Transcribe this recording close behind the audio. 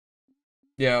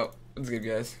Yeah, what's good,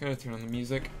 guys? Gotta turn on the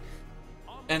music.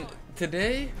 And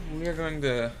today we are going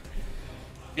to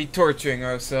be torturing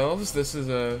ourselves. This is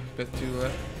a bit too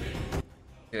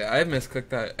yeah, I misclick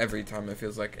that every time, it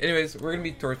feels like. Anyways, we're gonna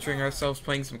be torturing ourselves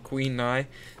playing some Queen Nai.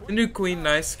 The new Queen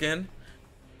Nai skin.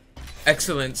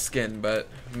 Excellent skin, but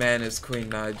man, is Queen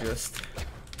Nai just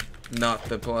not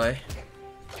the play.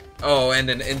 Oh, and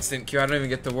an instant Q. I don't even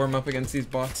get to warm up against these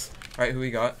bots. Alright, who we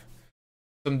got?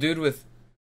 Some dude with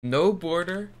no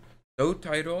border, no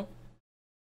title,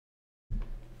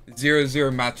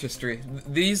 0-0 match history.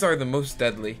 These are the most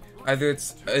deadly. Either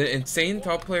it's an insane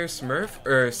top player Smurf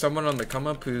or someone on the come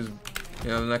up who's, you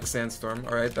know, the next Sandstorm.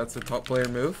 Alright, that's a top player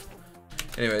move.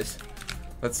 Anyways,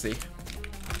 let's see.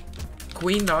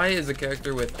 Queen Nai is a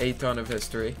character with a ton of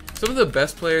history. Some of the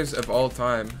best players of all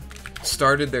time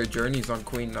started their journeys on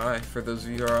Queen Nai, for those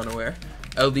of you who are unaware.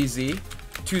 LDZ,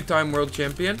 two-time world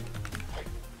champion.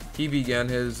 He began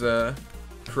his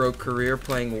pro career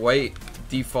playing white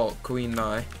default Queen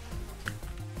Nai.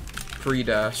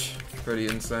 Pre-dash. Pretty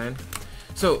insane.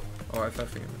 So, oh, I thought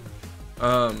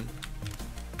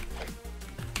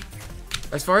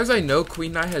as far as I know,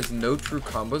 Queen Nai has no true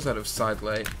combos out of side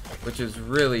light, which is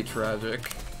really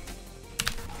tragic.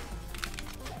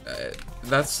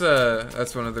 That's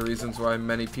one of the reasons why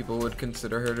many people would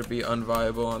consider her to be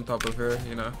unviable on top of her,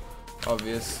 you know,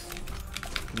 obvious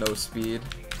no speed.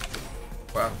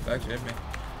 Wow, that actually hit me.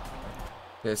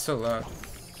 Yeah, it's so loud.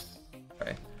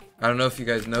 Okay. I don't know if you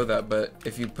guys know that, but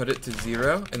if you put it to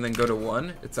 0 and then go to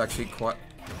 1, it's actually quiet.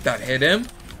 That hit him?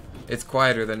 It's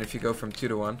quieter than if you go from 2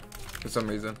 to 1 for some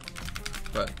reason.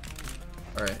 But,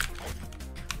 alright.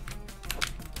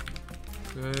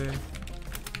 Okay.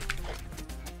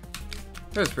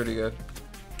 That was pretty good.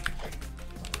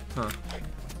 Huh.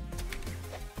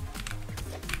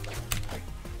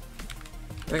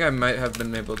 I think I might have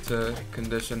been able to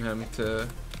condition him to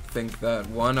think that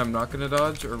 1, I'm not gonna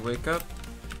dodge or wake up,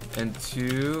 and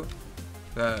 2,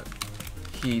 that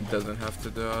he doesn't have to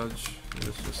dodge.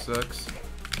 This just sucks.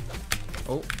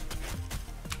 Oh.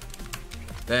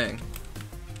 Dang.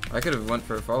 I could have went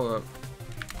for a follow-up.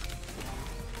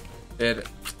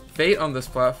 Fate on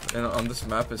this on this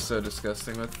map is so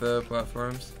disgusting with the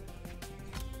platforms.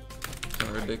 It's so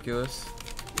ridiculous.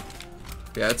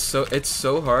 Yeah, it's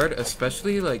so hard,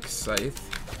 especially like Scythe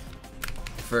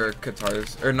for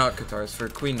Katars, or not Katars, for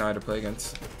Queen Nai to play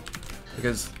against,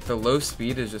 because the low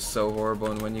speed is just so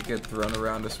horrible, and when you get thrown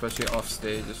around, especially off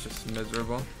stage, it's just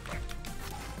miserable.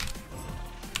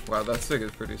 Wow, that stick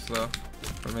is pretty slow,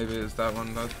 or maybe it's that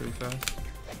one that was pretty fast.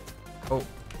 Oh,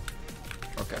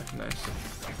 okay, nice.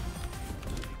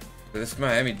 This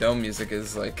Miami Dome music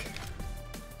is like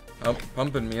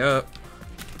pumping me up.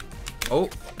 Oh,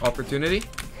 opportunity.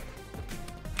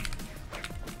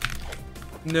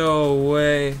 No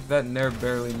way. That Nair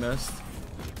barely missed.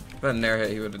 If that Nair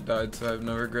hit, he would have died, so I have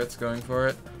no regrets going for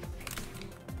it.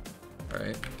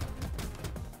 Alright.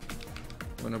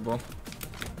 Winnable.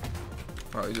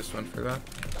 Oh, he just went for that.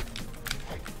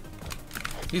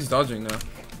 He's dodging now.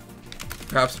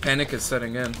 Perhaps panic is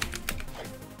setting in.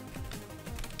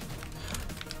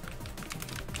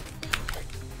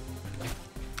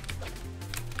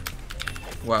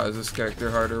 Wow, is this character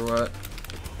hard or what?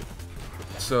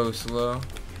 So slow.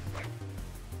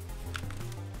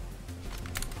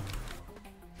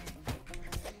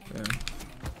 Okay.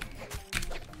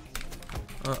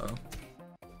 Uh-oh.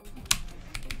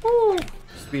 Woo!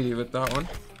 Speedy with that one.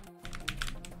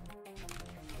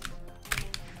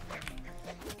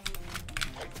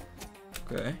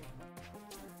 Okay.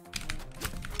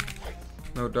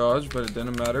 No dodge, but it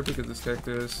didn't matter because this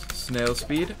character is snail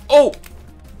speed. Oh!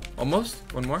 Almost.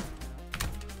 One more.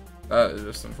 That is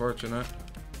just unfortunate.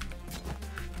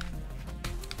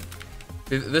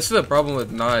 This is the problem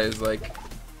with Nai, is like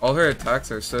all her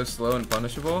attacks are so slow and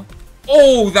punishable.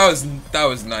 Oh, that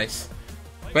was nice.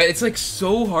 But it's like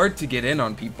so hard to get in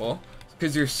on people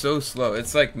because you're so slow.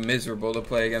 It's like miserable to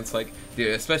play against, like,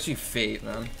 dude, especially Fate,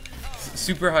 man.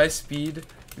 Super high speed,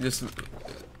 just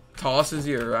tosses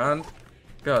you around.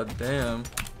 God damn.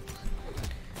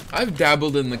 I've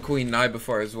dabbled in the Queen Nai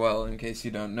before as well, in case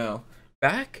you don't know.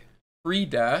 Back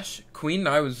pre-dash, Queen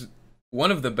Nai was one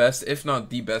of the best, if not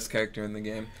the best character in the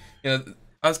game. You know,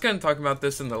 I was kind of talking about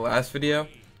this in the last video,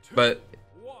 but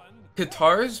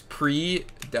Katars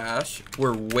pre-dash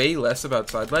were way less about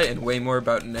sidelight and way more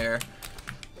about nair.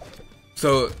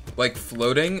 So, like,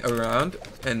 floating around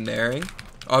and nairing,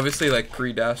 obviously, like,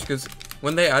 pre-dash, because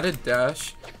when they added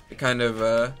dash, it kind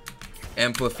of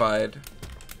amplified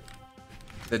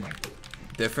the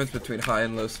difference between high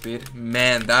and low speed.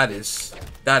 Man, that is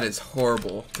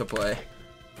horrible to play.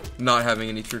 Not having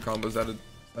any true combos out of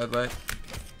sidelight.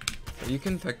 You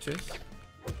can tech chase.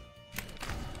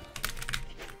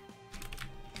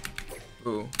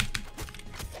 Ooh.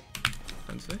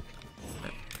 Fancy.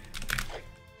 Yeah.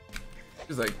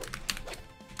 He's like,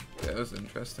 yeah, that was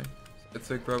interesting. It's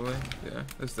like probably, yeah.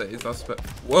 This day is also.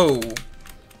 Whoa!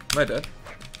 Am I dead?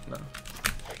 No.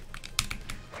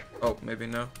 Oh, maybe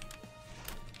no.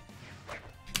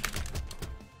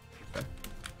 Okay.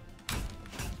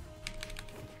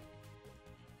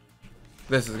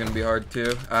 This is gonna be hard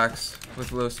too. Axe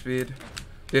with low speed.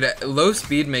 Dude, low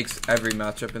speed makes every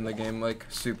matchup in the game like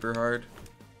super hard.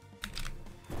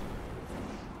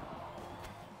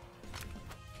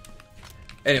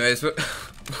 Anyways,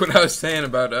 what I was saying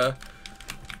about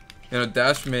you know,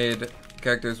 Dash made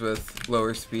characters with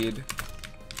lower speed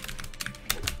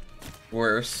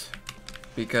worse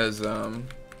because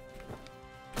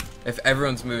if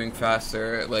everyone's moving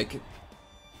faster, like,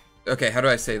 okay, how do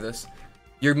I say this?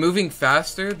 You're moving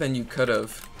faster than you could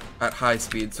have at high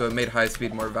speed, so it made high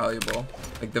speed more valuable.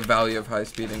 Like, the value of high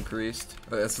speed increased.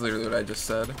 That's literally what I just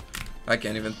said. I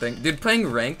can't even think. Dude, playing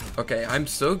ranked, okay, I'm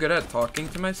so good at talking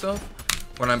to myself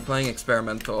when I'm playing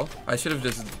experimental. I should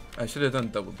have done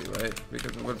double D, right?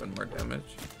 Because it would have been more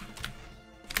damage.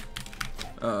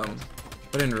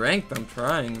 But in ranked, I'm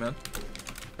trying, man.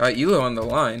 Got ELO on the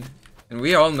line, and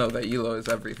we all know that ELO is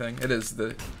everything. It is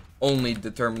the only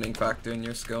determining factor in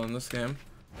your skill in this game.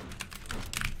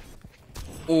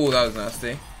 Oh, that was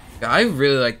nasty. Yeah, I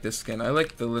really like this skin. I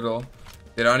like the little.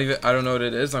 I don't know what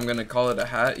it is. I'm gonna call it a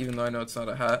hat, even though I know it's not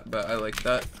a hat. But I like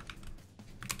that.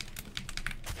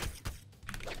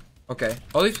 Okay,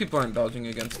 all these people aren't dodging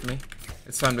against me.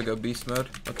 It's time to go beast mode.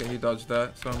 Okay, he dodged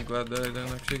that, so I'm glad that I didn't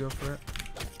actually go for it.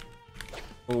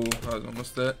 Oh, that was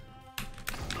almost it.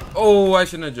 Oh, I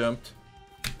shouldn't have jumped.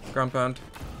 Ground pound.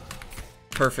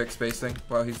 Perfect spacing.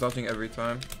 Wow, he's dodging every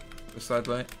time. The side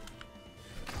light.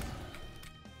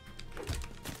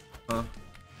 Huh.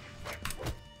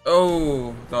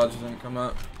 Oh, dodge didn't come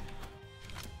up.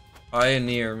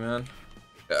 Pioneer, man.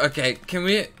 Okay, can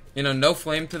we, you know, no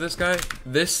flame to this guy.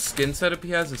 This skin setup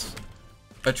he has is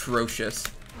atrocious.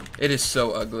 It is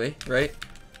so ugly, right?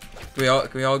 Can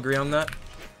we all agree on that?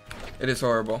 It is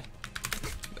horrible.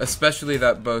 Especially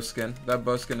that bow skin. That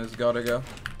bow skin has gotta go.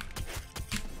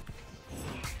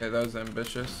 Okay, that was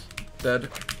ambitious. Dead.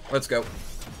 Let's go.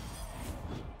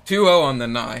 2-0 on the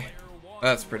Nye.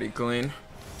 That's pretty clean.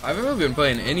 I haven't really been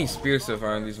playing any spear so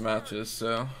far in these matches,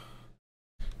 so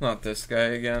not this guy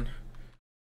again.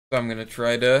 So I'm gonna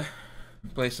try to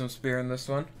play some spear in this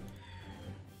one.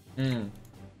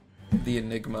 The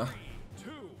Enigma.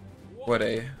 What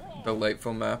a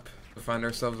delightful map to find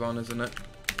ourselves on, isn't it?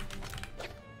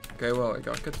 Okay, well, I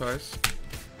got guitars.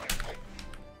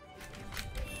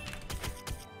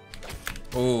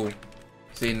 Oh,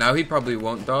 see, now he probably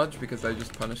won't dodge because I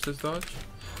just punished his dodge.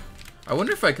 I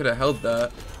wonder if I could have held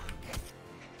that.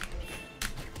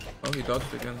 Oh, he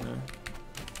dodged again there.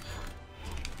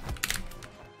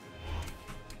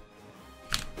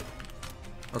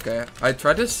 Okay, I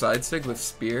tried to side sig with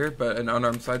spear, but an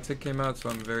unarmed side sig came out, so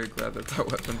I'm very glad that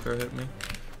that weapon throw hit me.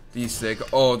 D-sig.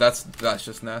 Oh, that's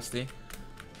just nasty.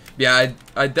 Yeah,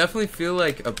 I definitely feel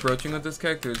like approaching with this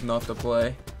character is not the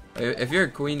play. If you're a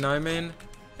Queen Nye main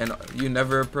and you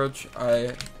never approach,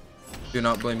 I do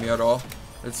not blame you at all.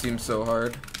 It seems so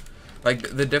hard.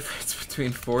 Like, the difference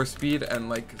between 4 speed and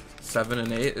like 7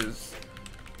 and 8 is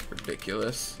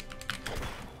ridiculous.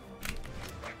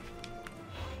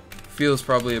 Feels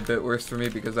probably a bit worse for me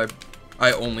because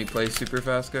I only play super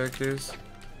fast characters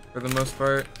for the most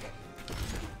part.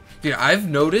 Dude, I've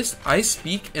noticed I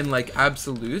speak in like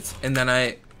absolutes and then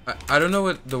I don't know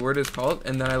what the word is called,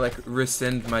 and then I like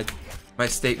rescind my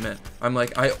statement. I'm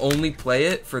like, I only play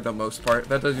it for the most part.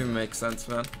 That doesn't even make sense,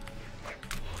 man.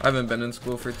 I haven't been in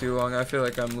school for too long. I feel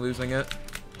like I'm losing it.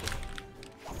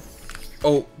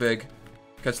 Oh, big.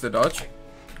 Catch the dodge.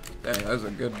 Dang, that was a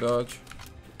good dodge.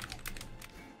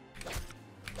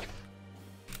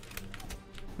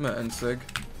 I'm gonna end sig.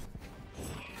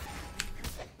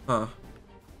 Huh.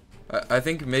 I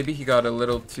think maybe he got a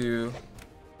little too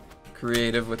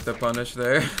creative with the punish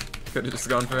there. Could have just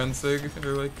gone for end sig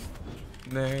or like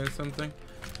there or something.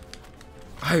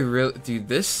 Dude,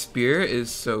 this spear is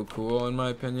so cool in my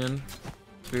opinion.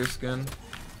 Spear skin.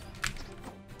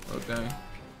 Oh dang.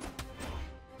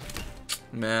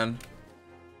 Man.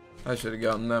 I should have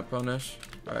gotten that punish.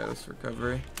 Alright, let's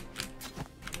recovery.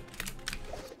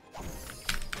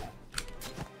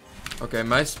 Okay,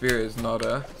 my spear is not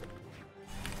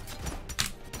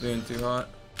doing too hot.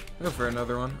 Go for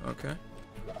another one. Okay.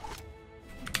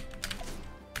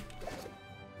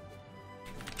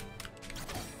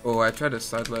 Oh, I tried to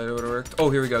sidelight, it would have worked. Oh,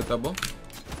 here we go, double.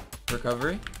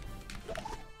 Recovery.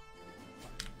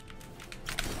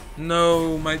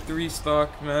 No, my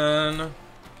 3-stock, man.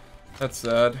 That's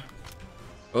sad.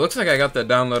 It looks like I got the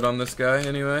download on this guy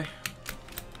anyway.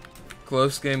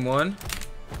 Close game 1.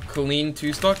 Clean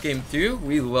 2-stock game 2.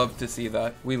 We love to see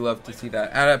that. We love to see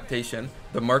that. Adaptation.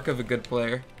 The mark of a good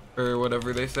player. Or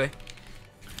whatever they say.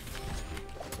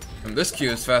 And this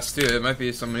Q is fast too. It might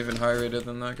be someone even higher rated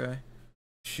than that guy.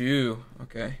 Shoo.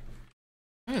 Okay.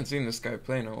 I haven't seen this guy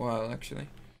play in a while actually.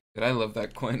 Dude, I love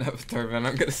that coin avatar, man.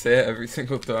 I'm gonna say it every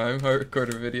single time I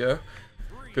record a video.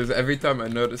 Because every time I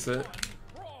notice it,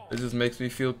 it just makes me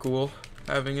feel cool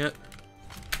having it.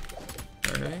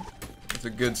 Alright. It's a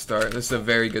good start. This is a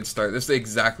very good start. This is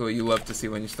exactly what you love to see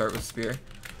when you start with Spear.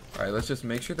 Alright, let's just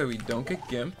make sure that we don't get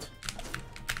gimped.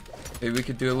 Maybe we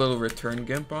could do a little return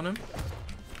gimp on him.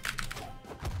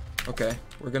 Okay,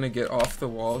 we're gonna get off the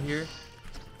wall here.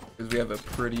 Because we have a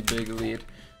pretty big lead.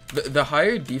 The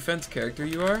higher defense character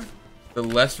you are, the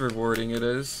less rewarding it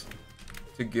is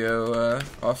to go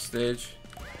off stage.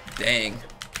 Dang.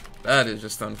 That is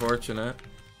just unfortunate.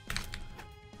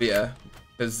 But yeah,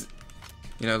 because,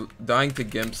 you know, dying to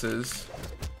gimps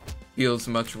feels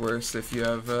much worse if you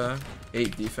have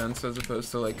 8 defense as opposed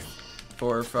to like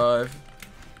 4 or 5.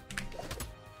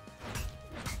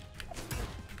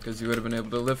 Because you would have been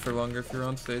able to live for longer if you're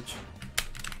on stage.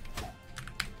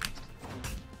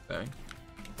 Dang.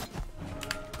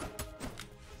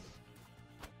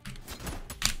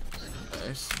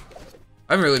 Nice.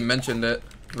 I haven't really mentioned it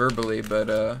verbally, but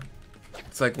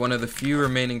it's like one of the few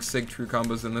remaining Sig true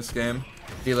combos in this game.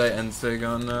 Delay and Sig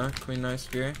on Queen Knight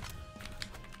Spear.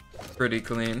 Pretty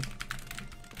clean.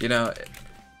 You know,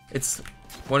 it's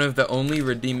one of the only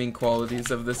redeeming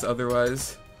qualities of this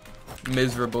otherwise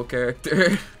miserable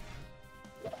character.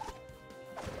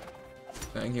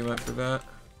 Dang, he went for that.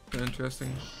 An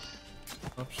interesting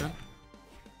option.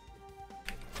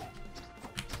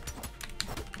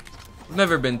 I've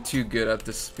never been too good at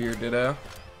the Spear ditto.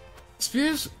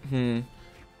 Spear's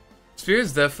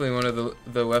Spear's definitely one of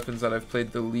the weapons that I've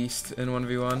played the least in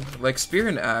 1v1. Like Spear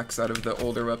and Axe out of the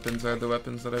older weapons are the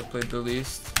weapons that I've played the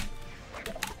least.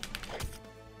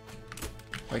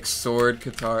 Like Sword,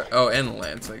 Katara, oh, and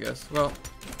Lance, I guess. Well,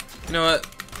 you know what?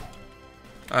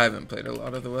 I haven't played a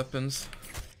lot of the weapons.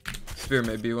 Spear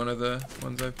may be one of the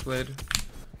ones I've played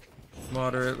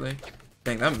moderately.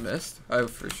 Dang, that missed. I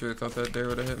for sure thought that dare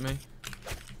would have hit me.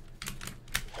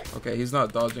 Okay, he's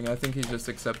not dodging. I think he's just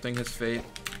accepting his fate.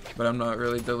 But I'm not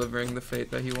really delivering the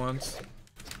fate that he wants.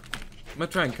 I'm gonna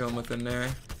try and kill him with a nair.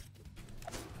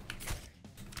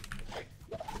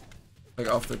 Like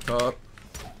off the top.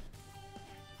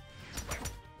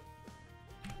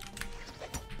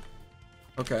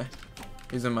 Okay.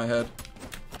 He's in my head.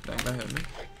 Dang, that hit me.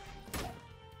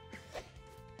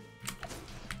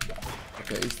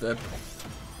 Okay, he's dead.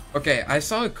 Okay, I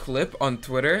saw a clip on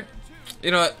Twitter. You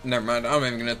know what? Never mind. I'm not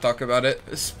even gonna talk about it.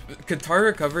 Katara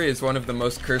recovery is one of the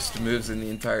most cursed moves in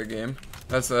the entire game.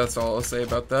 That's all I'll say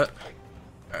about that.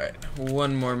 Alright,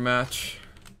 one more match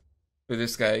for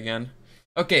this guy again.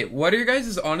 Okay, what are your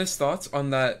guys' honest thoughts on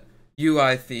that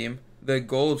UI theme? The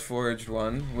gold forged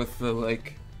one with the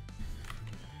like...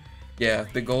 Yeah,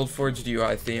 the gold forged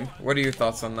UI theme. What are your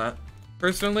thoughts on that?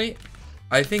 Personally,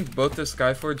 I think both the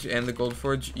Skyforge and the gold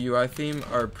forged UI theme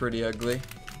are pretty ugly.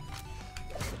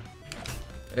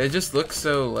 It just looks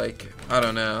so, like, I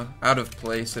don't know, out of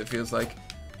place, it feels like.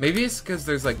 Maybe it's because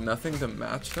there's, like, nothing to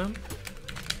match them.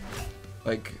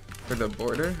 Like, for the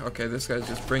border. Okay, this guy's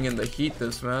just bringing the heat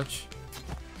this match.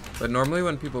 But normally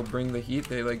when people bring the heat,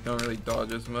 they, like, don't really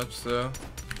dodge as much, so...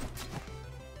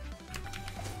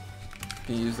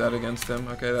 Can use that against him.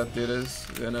 Okay, that dude is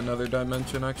in another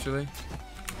dimension, actually.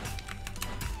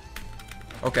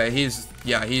 Okay, he's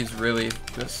really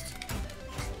just...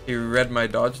 He read my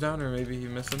dodge down, or maybe he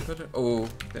misinput it. Oh,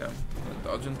 damn.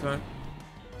 Dodge in time.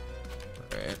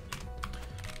 Alright.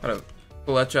 Gotta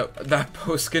fletch up. That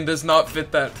post skin does not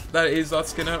fit that Azoth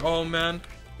skin at all, man.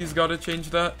 He's gotta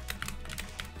change that.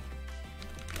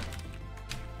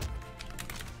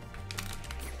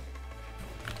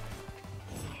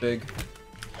 Big.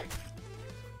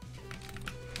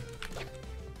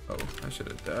 Oh, I should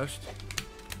have dashed.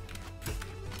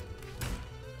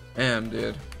 Damn,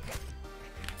 dude.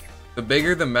 The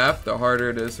bigger the map, the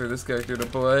harder it is for this character to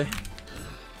play.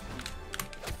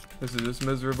 This is just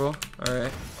miserable.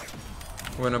 Alright.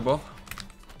 Winnable.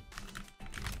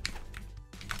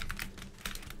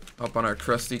 Up on our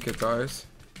trusty Katars.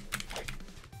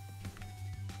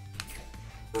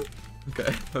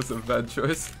 Okay, that's a bad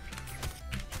choice.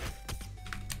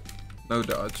 No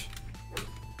dodge.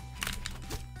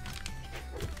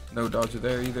 No dodge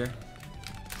there either.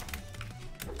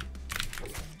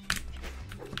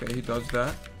 Okay, he dodged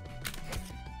that.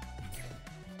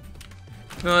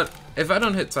 You know what? If I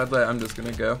don't hit side light, I'm just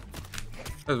gonna go.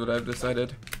 That's what I've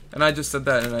decided. And I just said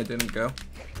that and I didn't go.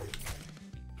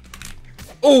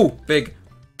 Oh! Big.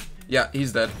 Yeah,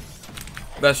 he's dead.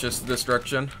 That's just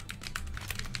destruction.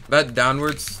 That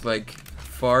downwards, like,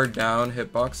 far down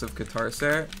hitbox of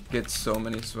Catarsair gets so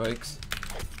many spikes.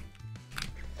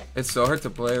 It's so hard to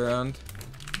play around.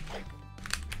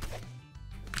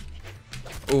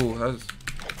 Oh, that was...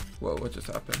 Whoa, what just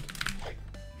happened?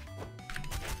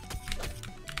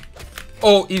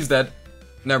 Oh, he's dead.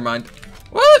 Never mind.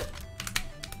 What?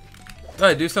 Did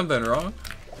I do something wrong?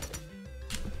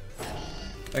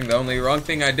 I think the only wrong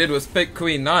thing I did was pick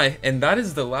Queen Nai, and that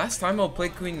is the last time I'll play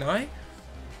Queen Nai?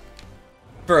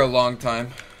 For a long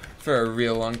time. For a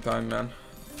real long time, man.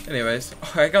 Anyways,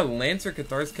 I got Lancer,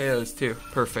 Cathars, KOs too.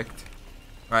 Perfect.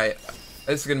 Alright,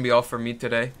 this is gonna be all for me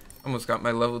today. Almost got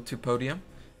my level 2 podium.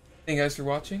 Thank you guys for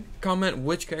watching. Comment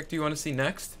which character you want to see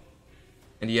next.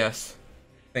 And yes,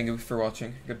 thank you for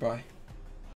watching. Goodbye.